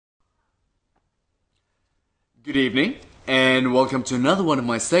Good evening, and welcome to another one of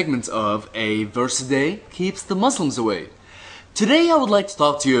my segments of A Verse a Day Keeps the Muslims Away. Today I would like to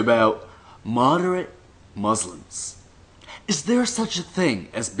talk to you about moderate Muslims. Is there such a thing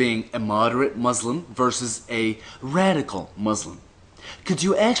as being a moderate Muslim versus a radical Muslim? Could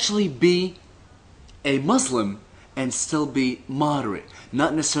you actually be a Muslim and still be moderate,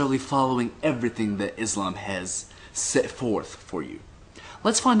 not necessarily following everything that Islam has set forth for you?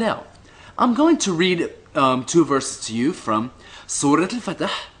 Let's find out. I'm going to read two verses to you from Surah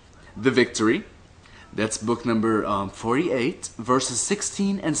Al-Fatah, The Victory. That's book number 48, verses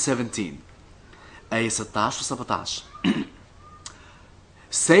 16 and 17. Ayah 16 و 17.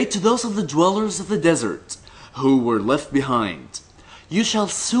 Say to those of the dwellers of the desert who were left behind, you shall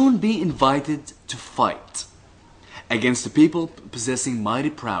soon be invited to fight against the people possessing mighty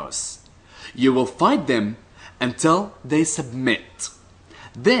prowess. You will fight them until they submit.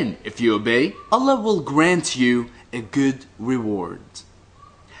 Then, if you obey, Allah will grant you a good reward.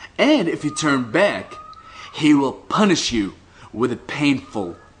 And if you turn back, He will punish you with a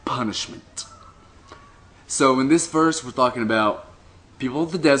painful punishment. So in this verse, we're talking about people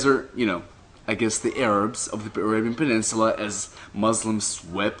of the desert, I guess the Arabs of the Arabian Peninsula, as Muslims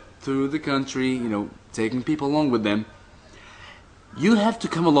swept through the country, taking people along with them. You have to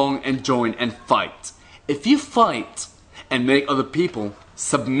come along and join and fight. If you fight and make other people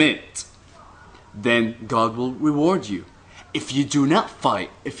submit, then God will reward you. If you do not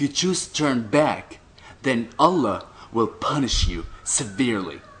fight, if you choose to turn back, then Allah will punish you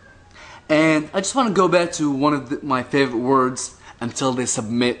severely. And I just want to go back to one of my favorite words, until they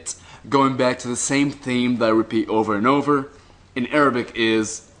submit, going back to the same theme that I repeat over and over. In Arabic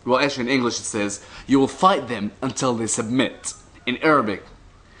is, well, actually in English it says, you will fight them until they submit. In Arabic,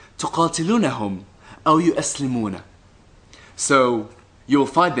 تُقَاتِلُونَهُمْ أَوْ يُأَسْلِمُونَ. So, you will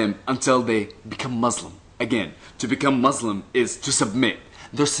fight them until they become Muslim. Again, to become Muslim is to submit.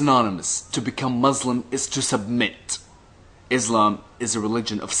 They're synonymous. To become Muslim is to submit. Islam is a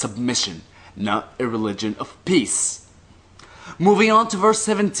religion of submission, not a religion of peace. Moving on to verse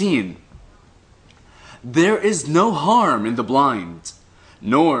 17. There is no harm in the blind,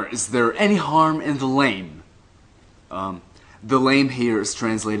 nor is there any harm in the lame. The lame here is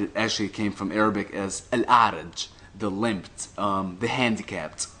translated, actually it came from Arabic as al-a'raj, the limped, the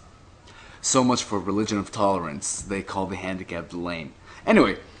handicapped. So much for religion of tolerance. They call the handicapped the lame.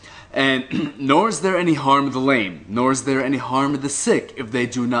 Anyway, and nor is there any harm in the lame, nor is there any harm in the sick if they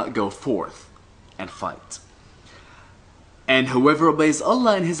do not go forth and fight. And whoever obeys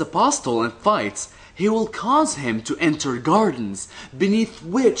Allah and His apostle and fights, He will cause him to enter gardens beneath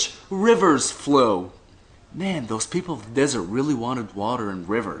which rivers flow. Man, those people of the desert really wanted water and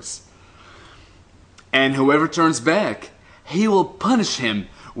rivers. And whoever turns back, He will punish him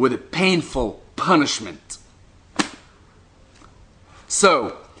with a painful punishment.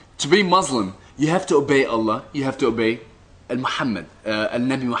 So, to be Muslim, you have to obey Allah, you have to obey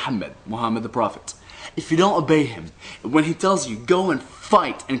Al-Nabi Muhammad the Prophet. If you don't obey him, when he tells you go and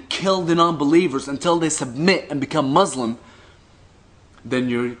fight and kill the non-believers until they submit and become Muslim, then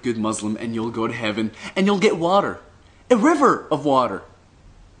you're a good Muslim and you'll go to heaven and you'll get water, a river of water.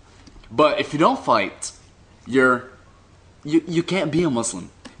 But if you don't fight, you can't be a Muslim,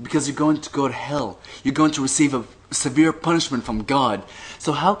 because you're going to go to hell. You're going to receive a severe punishment from God.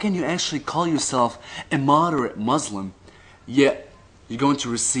 So how can you actually call yourself a moderate Muslim, yet you're going to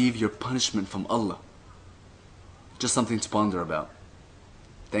receive your punishment from Allah? Just something to ponder about.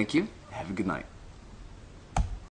 Thank you. Have a good night.